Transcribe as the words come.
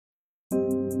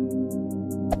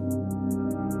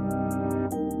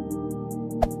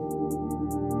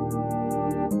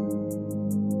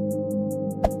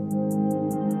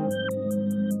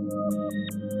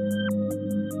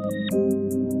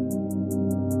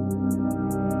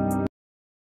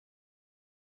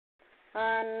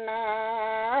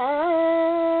anak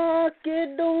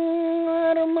kidung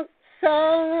remeksa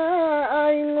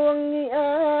aing wengi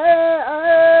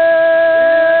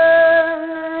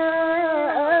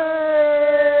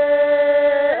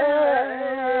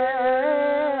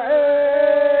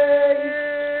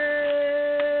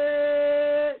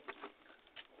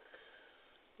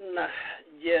nah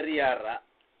jeriara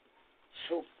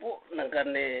supuk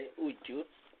nagane wujud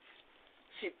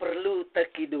si perlu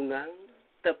tekidungang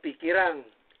tepikiran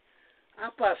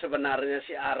apa sebenarnya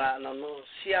si ara nono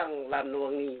siang lan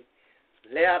wengi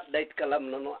lihat dait kalam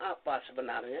nono apa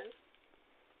sebenarnya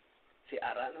si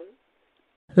ara nono.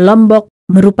 Lombok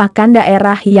merupakan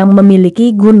daerah yang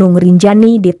memiliki gunung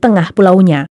rinjani di tengah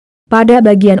pulaunya. Pada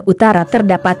bagian utara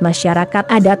terdapat masyarakat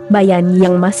adat Bayan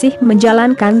yang masih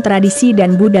menjalankan tradisi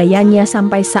dan budayanya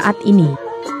sampai saat ini.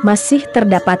 Masih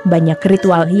terdapat banyak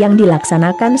ritual yang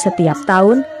dilaksanakan setiap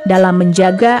tahun dalam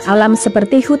menjaga alam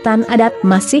seperti hutan adat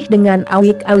masih dengan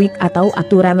awik-awik atau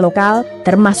aturan lokal,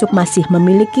 termasuk masih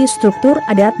memiliki struktur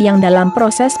adat yang dalam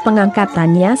proses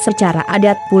pengangkatannya secara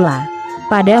adat pula.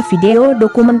 Pada video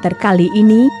dokumenter kali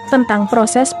ini tentang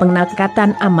proses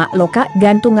pengangkatan Amaq Lokaq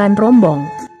Gantungan Rombong.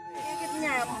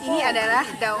 Ini adalah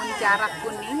daun jarak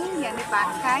kuning yang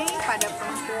dipakai pada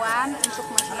perempuan untuk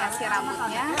menghiasi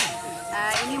rambutnya.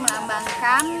 Ini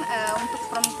melambangkan untuk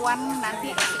perempuan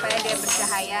nanti supaya dia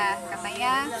bercahaya.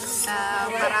 Katanya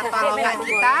para Lokaq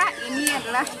kita ini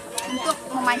adalah untuk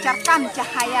memancarkan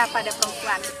cahaya pada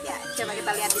perempuan. Ya, coba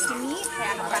kita lihat di sini. Saya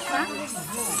akan pasang.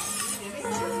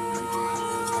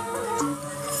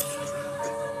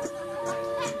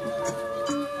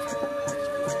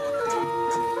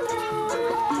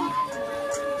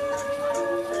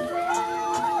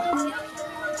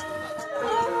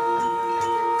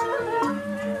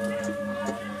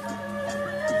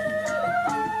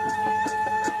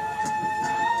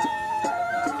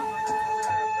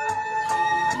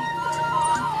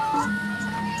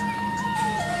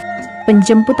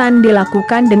 Penjemputan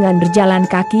dilakukan dengan berjalan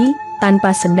kaki,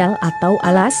 tanpa sendal atau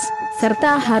alas,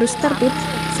 serta harus tertib,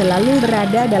 selalu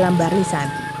berada dalam barisan.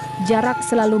 Jarak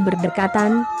selalu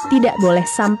berdekatan, tidak boleh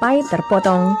sampai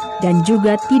terpotong, dan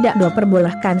juga tidak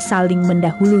diperbolehkan saling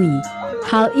mendahului.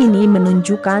 Hal ini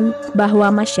menunjukkan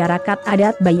bahwa masyarakat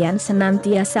adat Bayan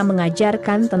senantiasa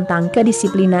mengajarkan tentang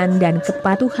kedisiplinan dan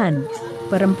kepatuhan.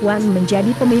 Perempuan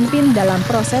menjadi pemimpin dalam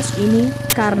proses ini,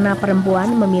 karena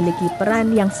perempuan memiliki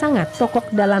peran yang sangat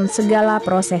pokok dalam segala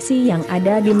prosesi yang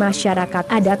ada di masyarakat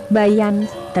adat Bayan,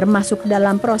 termasuk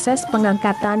dalam proses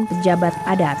pengangkatan pejabat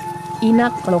adat.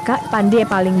 Inak Lokaq pandai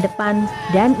paling depan,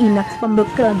 dan inak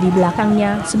pembekel di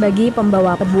belakangnya sebagai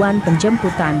pembawa pebuan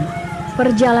penjemputan.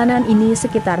 Perjalanan ini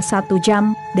sekitar 1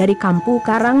 jam, dari Kampung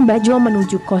Karangbajo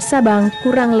menuju Kosabang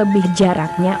kurang lebih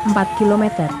jaraknya 4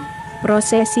 km.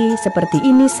 Prosesi seperti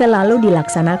ini selalu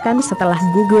dilaksanakan setelah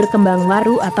gugur kembang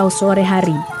waru atau sore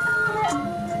hari.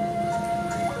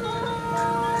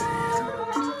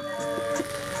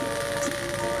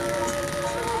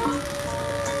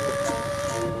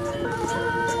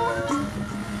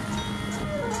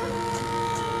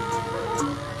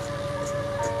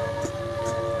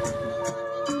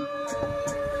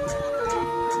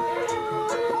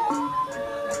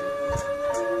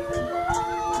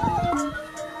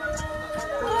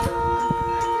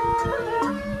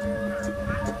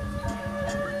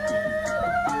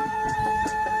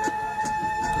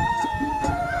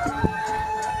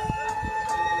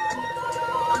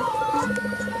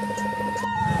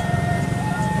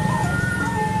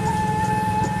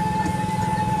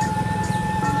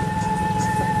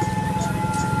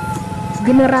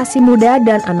 Generasi muda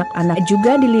dan anak-anak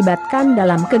juga dilibatkan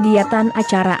dalam kegiatan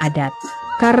acara adat.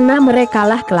 Karena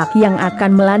merekalah kelak yang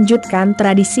akan melanjutkan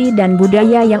tradisi dan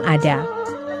budaya yang ada.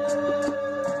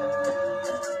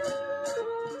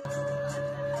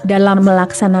 Dalam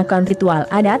melaksanakan ritual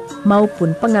adat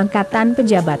maupun pengangkatan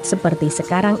pejabat seperti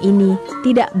sekarang ini,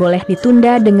 tidak boleh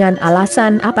ditunda dengan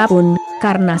alasan apapun,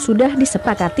 karena sudah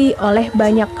disepakati oleh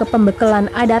banyak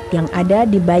kepembekalan adat yang ada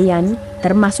di Bayan,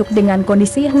 termasuk dengan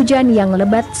kondisi hujan yang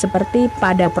lebat seperti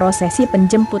pada prosesi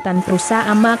penjemputan rusa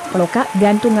Amaq Lokaq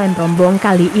Gantungan Rombong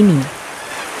kali ini.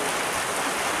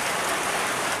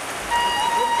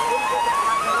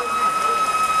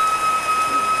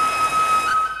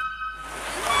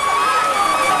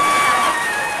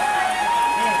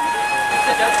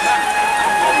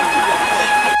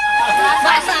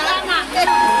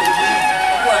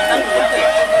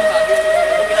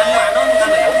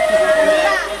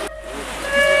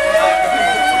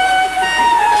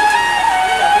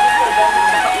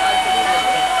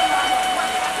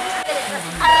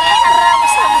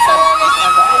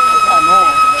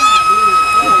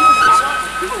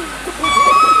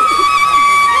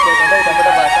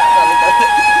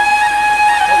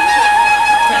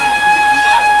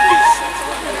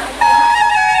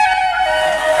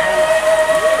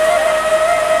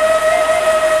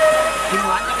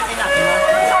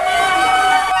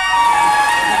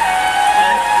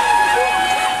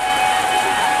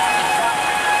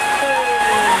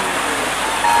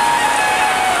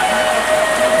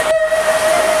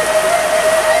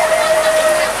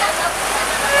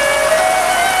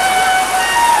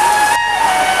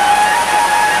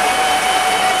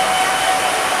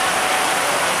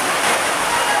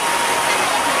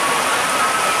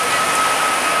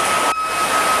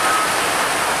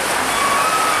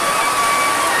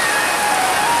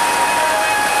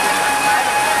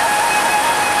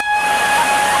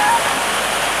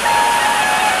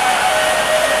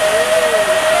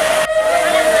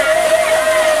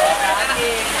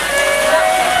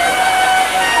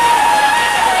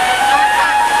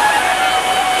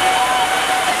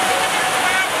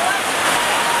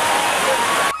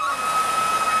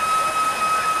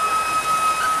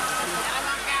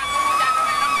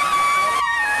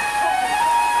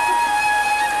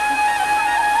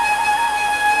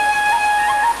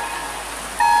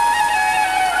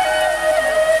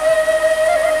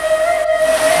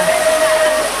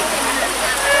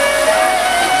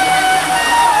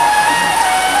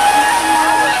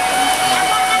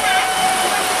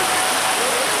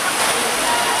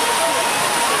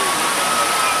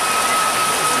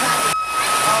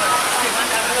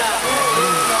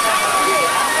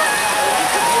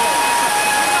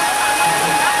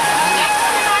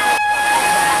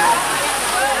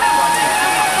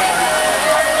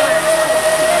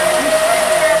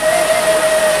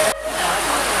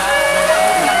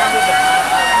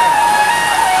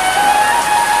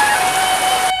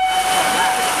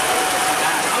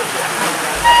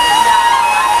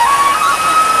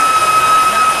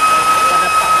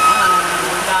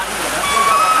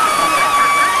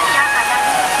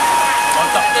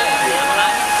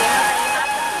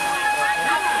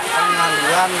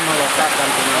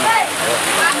 Gantungan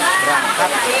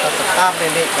berangkat tetap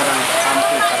beli karang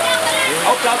kampi karang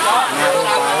ngaruh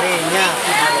balinya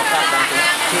si Lokaq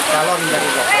Gantungan si calon dari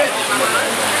Lokaq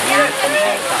ini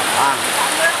salah.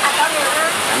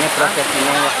 Makanya proses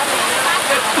ini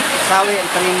sawit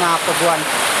terima peguan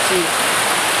si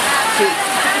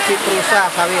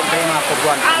perusahaan sawit terima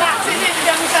peguan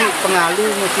si pengalu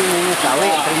mesti mungu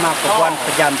sawit terima peguan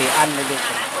pejambian lebih.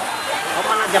 Oh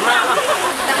mana jamaah lah.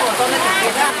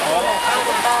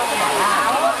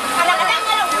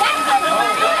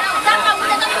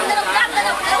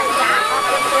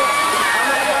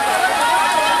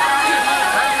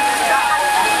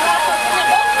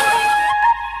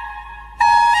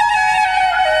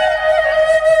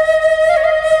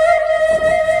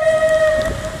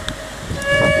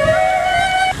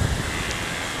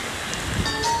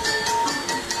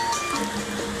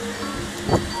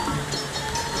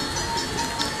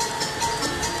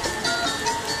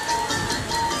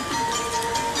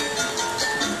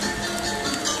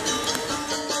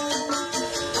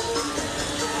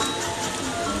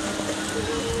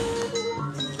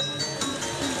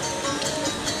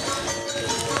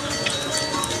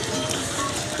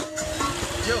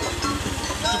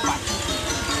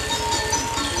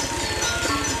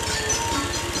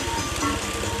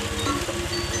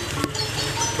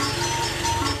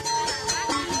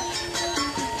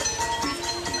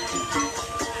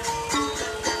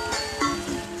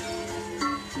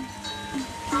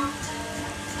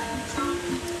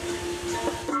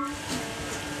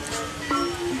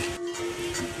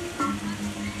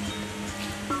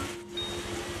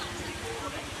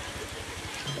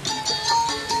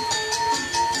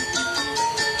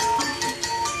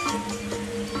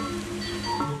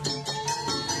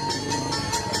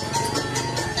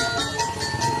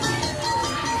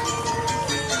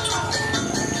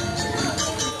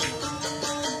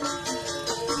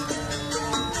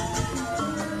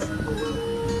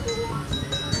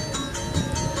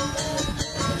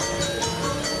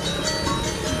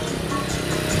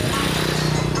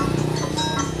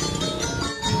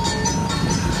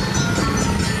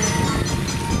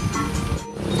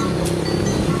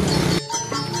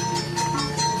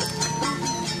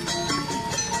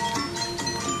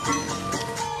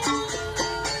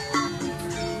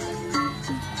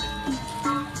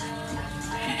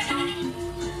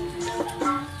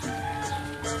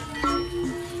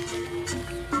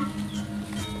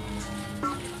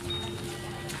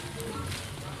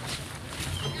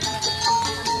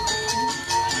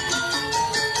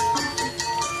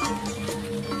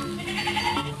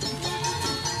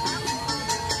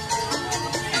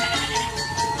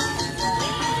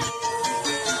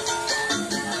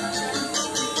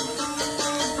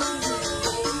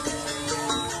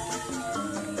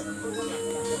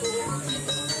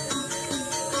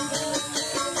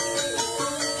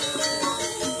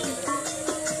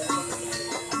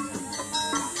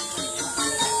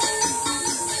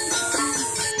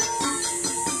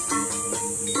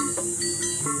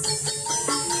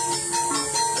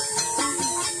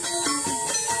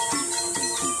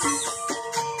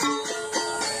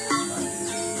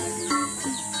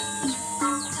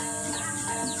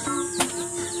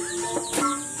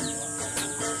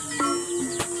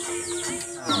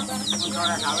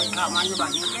 Ramanya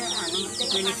banyak ya, ini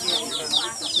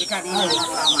ikan ini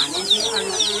ramanya sih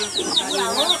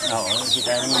oh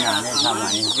kita ini nanya sama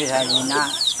ini bisa nina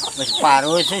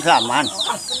separuh sih selaman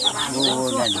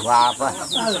dua dua apa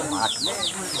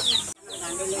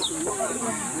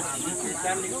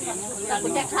aku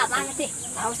cek selamanya sih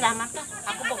tahu selamat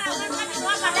aku bokong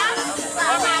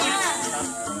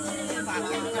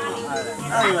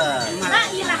Allah nah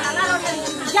iya kalau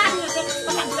jangan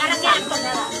pegang barang yang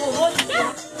bohong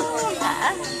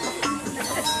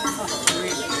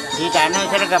di tanah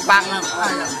sergapang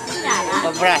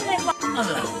beberas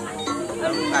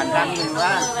kandang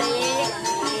juga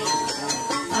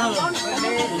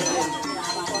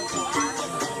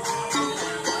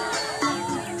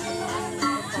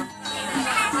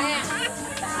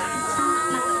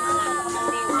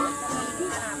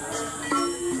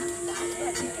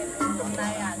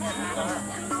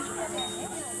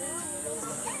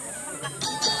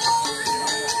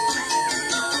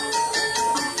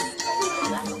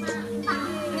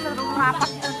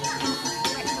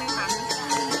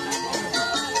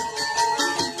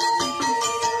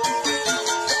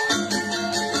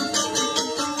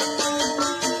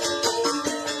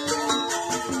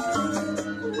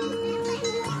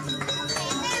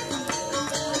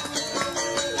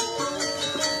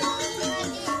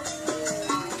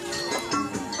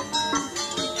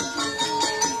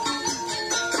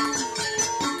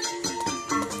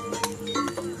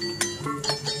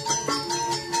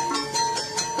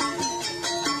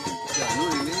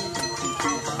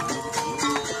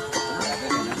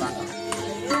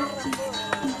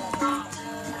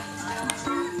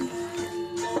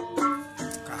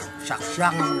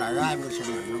siang naya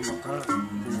misalnya bakal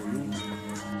dulu.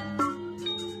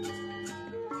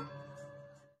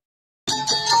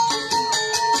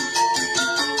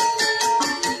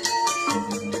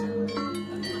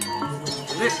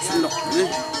 Lihat sendok ini.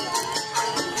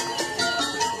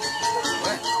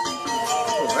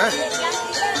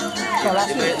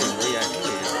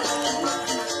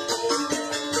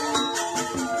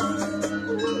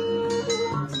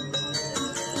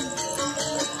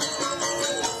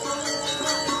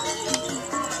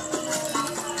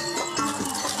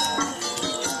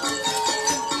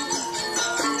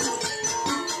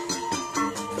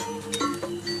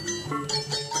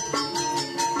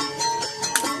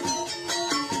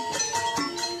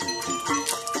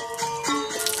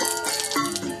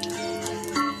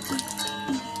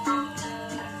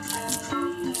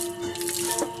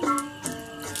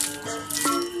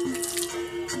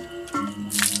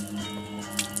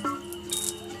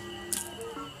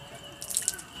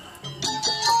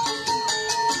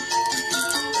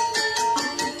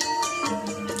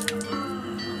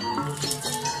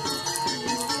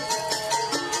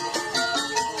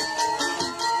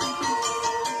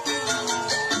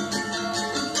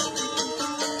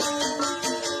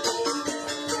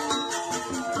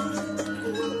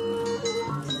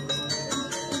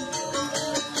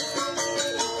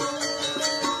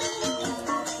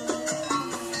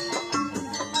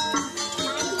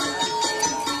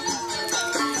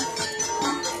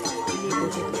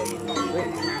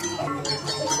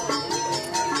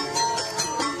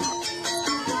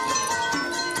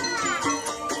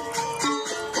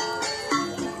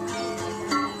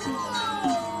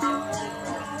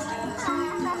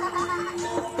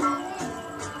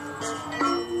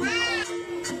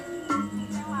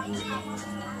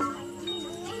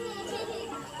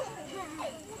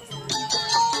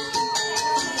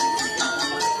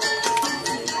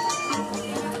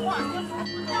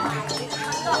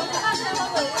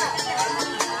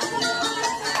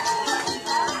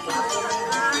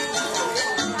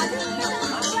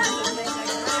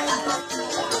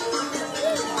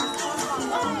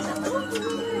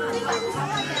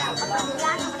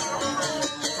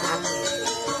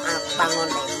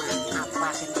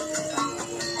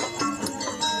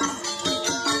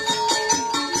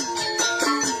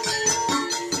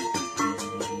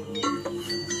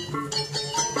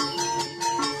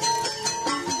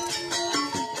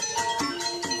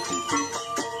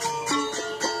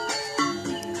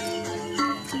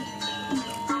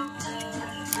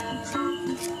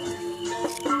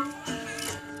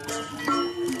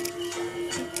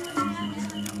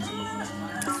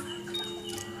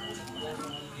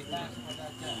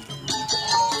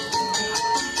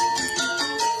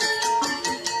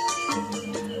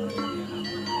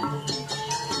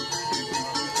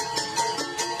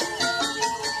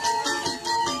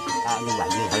 Như vậy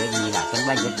như thế gì là cái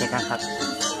bánh cái căng thật.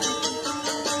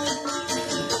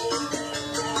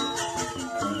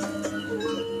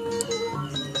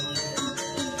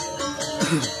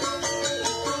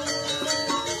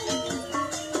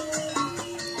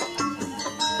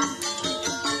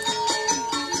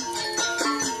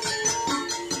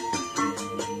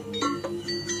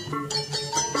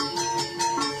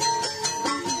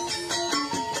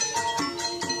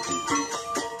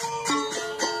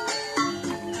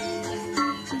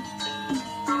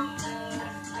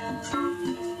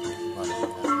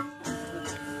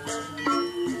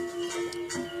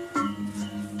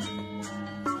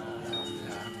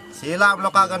 Sila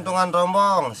Lokaq gantungan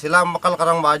rombong, sila bakal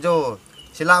karang baju,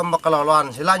 sila bakal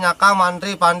lawan, sila nyaka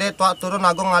mantri pandai tuak turun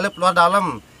agung ngalip luar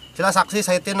dalam, sila saksi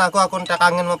saitin aku akun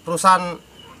tekangin perusahaan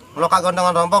Lokaq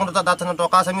gantungan rombong tetap datang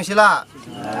toka semi sila.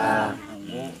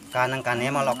 Kanang kane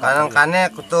mau Lokaq. Kanang kane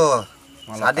kutu,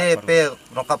 sadi pe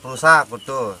Lokaq perusahaan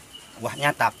kutu.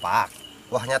 Wahnya tapak.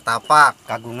 Wahnya tapak.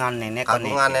 Kagungan nenek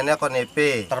kon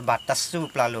EP. Terbatas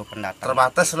tuh selalu pendatang.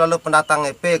 Terbatas selalu pendatang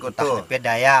EP kutu. Entah EP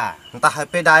daya. Entah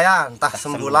EP daya, entah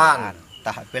sembulan.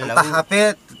 Entah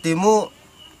EP timu.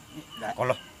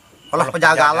 Olah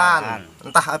pejagalan.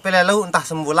 Entah EP lelu, entah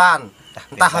sembulan.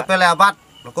 Entah EP lebat,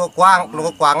 luku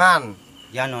kuangan.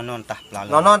 Ya nono entah pelalon.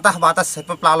 Nono entah batas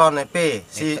EP pelalon EP.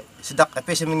 Si sidak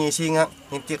EP si mengisi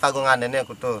nginti kagungan nenek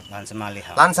kutu. Lan semalih.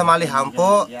 Lan semalih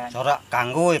hampu. Sorak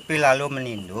kanggo EP lalu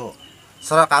menindu.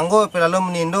 Sorak kanggo EP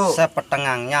lalu menindu.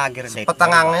 Sepetengangnya akhir dek.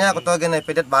 Petengangnya kutu gene EP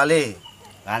det Bali.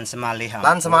 Lan semalih hampu.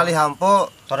 Lan semalih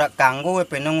hampu. Sorak kanggo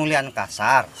EP ngulian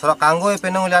kasar. Sorak kanggo EP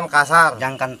ngulian kasar.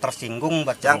 Jangan tersinggung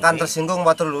batur. Jangan tersinggung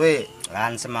batur luwe.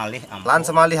 Lan semalih hampu. Lan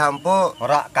semalih hampu.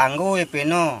 Sorak kanggo EP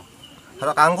no.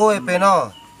 Sorak kanggo EP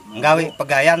no. Nggawi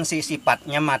pegayan si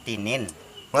sifatnya matinin.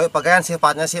 Ngawi pegawaian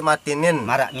sifatnya si matinin.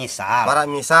 Marak misal. Marak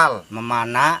misal.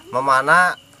 Memana.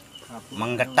 Memana.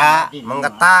 Menggetak.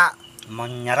 Menggetak.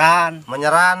 Menyeran.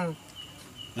 Menyeran.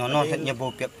 Nono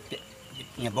nyebu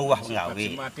wah penggawe.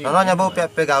 Nono nyebu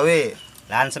pegawai.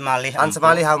 Lan semalih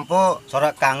hampu.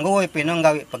 Sorak kanggo pinong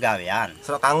gawe pegawaian.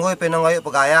 Sorak kanggo pinong gawe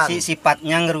pegawaian. Si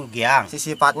sifatnya ngerugiang. Si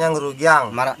sifatnya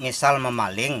ngerugiang. Marak misal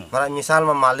memaling. Marak misal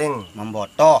memaling.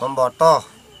 Membotoh. Membotoh.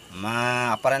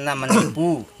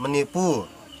 Menipu. Menipu.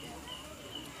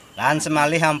 Lan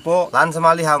semalih hampu.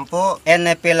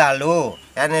 NP lalu.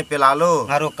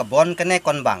 Ngaruh kebon kene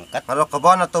kon bangket. Ngaruh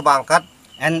kebon atau bangket.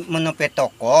 En menupe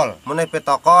tokol.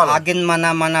 Agin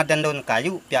mana-mana dandun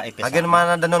kayu pihak IP. Agin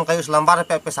mana dandun kayu selembar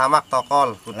pihak IP samak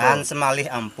tokol. Lan semalih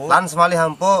ampu.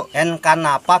 En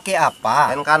kanapa ke apa?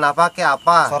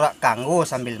 Sorak kanggo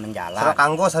sambil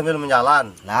menjalan.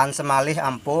 Lan semalih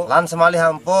ampu.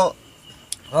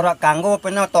 Sorak kanggo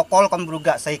peno tokol kon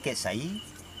berugak sai ke sai.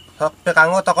 Sorak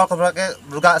kanggo tokol kon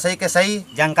berugak sai ke sai.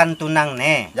 Jangkan tunang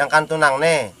ne.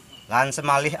 Lan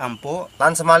semalih ampu.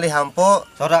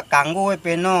 Sorak kanggo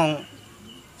penong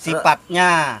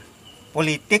sifatnya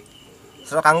politik.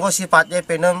 Sorak kanggo sifatnya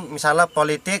penong misalnya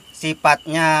politik.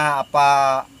 Sifatnya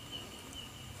apa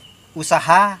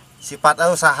usaha.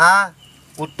 Sifatnya usaha.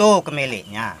 Kutu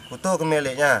kemiliknya.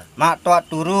 Mak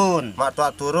tuak turun.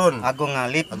 Agung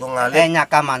ngalip.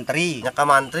 Nyaka mantri.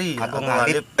 Agung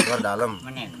ngalip luar dalam.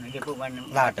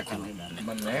 Lah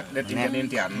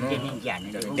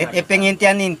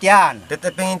pengintian.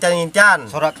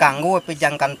 Sorak kanggo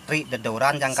pejangkan tri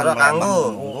dedoran Sorak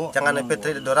kanggo jangan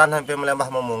tri dedoran hampir melembah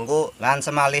memunggu. Lan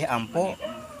semalih ampu.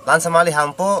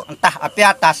 Entah api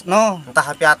atas no.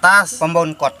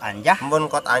 Pembon kot anjah.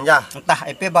 Entah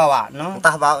api bawa no.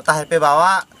 Entah api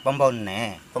bawa. Pembon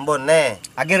ne.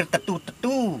 Agir tetu.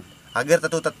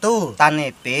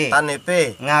 Tanepe.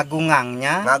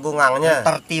 Ngagungangnya.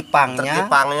 Tertipangnya.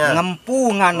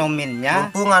 Ngempu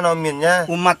nganominnya.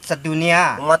 Umat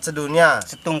sedunia.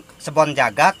 Sebon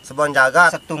jagat.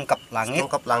 Setungkep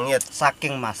langit.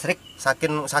 Saking masrik.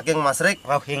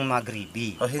 Rohing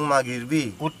maghribi.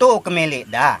 Kutu kemilik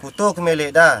dah.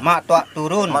 Mak tuak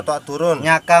turun.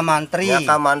 Nyaka mantri.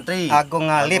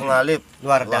 Agung ngalip.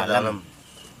 Luar dalam.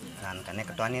 Karena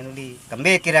ketuaan ini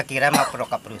kembe kira-kira mah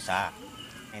proka perusahaan.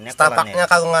 Stapaknya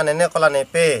kagungan ini kola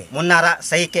nepe. Munara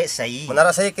sei ke sei.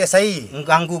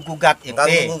 Ganggu gugat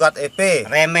EP.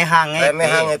 Remehang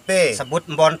EP. Sebut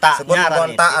mbontaknya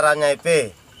arahnya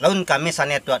EP. Laun kami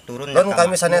sane tuak turun.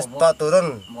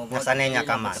 Sane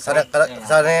nyaka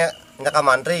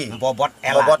mantri. Bobot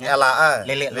ela.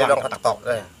 Lilik luang ketok.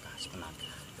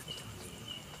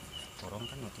 Torong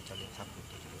kan itu cari sapu.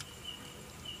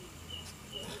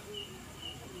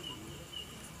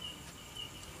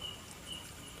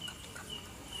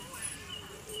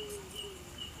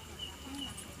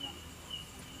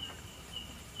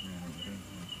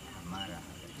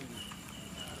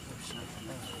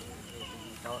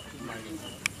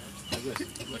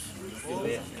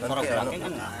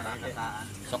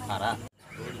 Sok arah.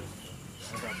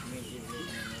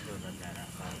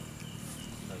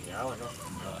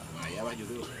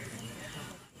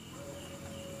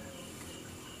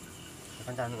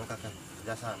 Jangan kakak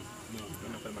jasan.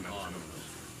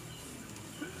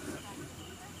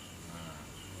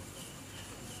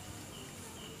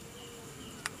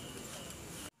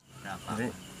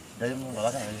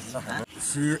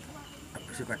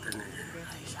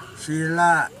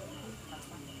 Sila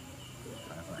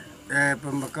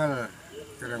pembekal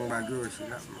kerang baju,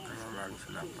 sila mengelola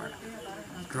silapan.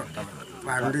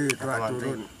 Pandi tuak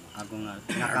turun.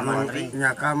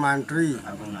 Nyaka mantri.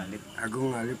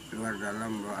 Agung ngalip luar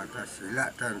dalam bawah atas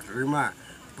sila dan terima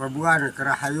perbuan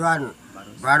kerahayuan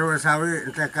baru sawi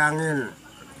ente kangin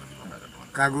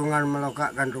kagungan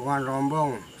Lokaq Gantungan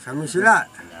Rombong sami sila.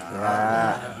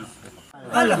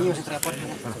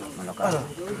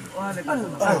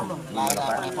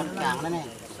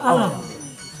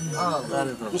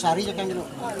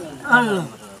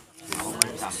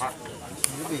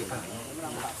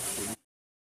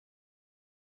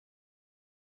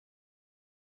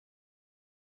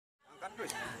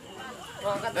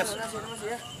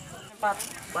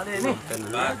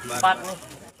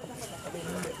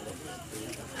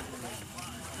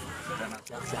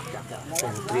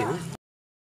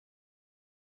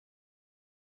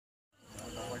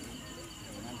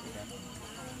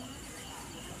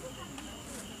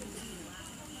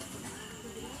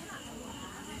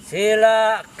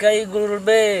 Sila Kiai Gulul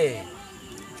B,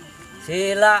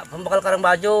 sila pembekal karang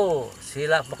baju,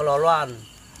 sila pembekal loluan,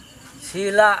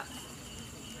 sila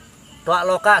Tuak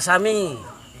Lokaq Sami,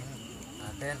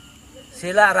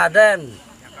 sila Raden,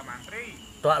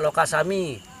 Tuak Lokaq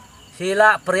sami.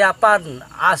 Sila periapan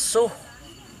asuh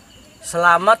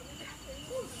selamat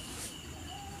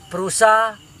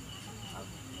perusaha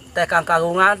tekang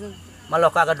kagungan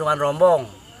Lokaq Gantungan Rombong.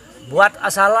 Buat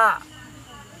asala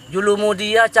julu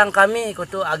mudia cang kami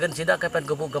kutu agen sida kepen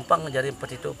gubuk gempang jari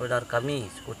petitu benar kami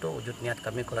kutu wujud niat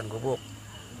kami kulan gubuk.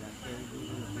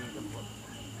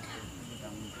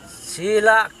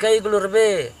 Sila kei gulur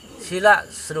be, sila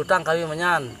sedutang kami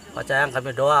menyan, pacayang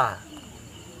kami doa.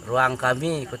 Ruang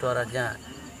kami kutu aratnya.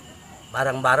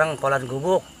 Barang-barang kolan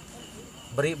gubuk,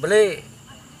 beri-beli.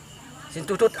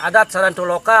 Sintutut adat sarantu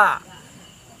Lokaq.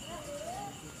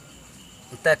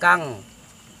 Tekang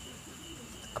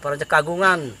apa raja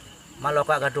kagungan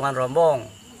Lokaq Gantungan Rombong.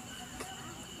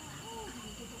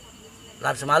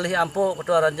 Lar semalih ampo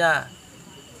kutu aratnya.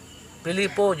 Pilih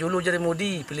po julu jadi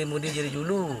mudi, pilih mudi jadi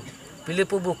julu. Pilih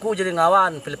po buku jadi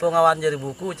ngawan, pilih po ngawan jadi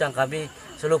buku. Cang kami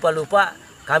selupa-lupa,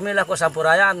 kami lah kok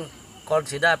sampurayan, kon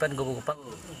sida pen gubuk.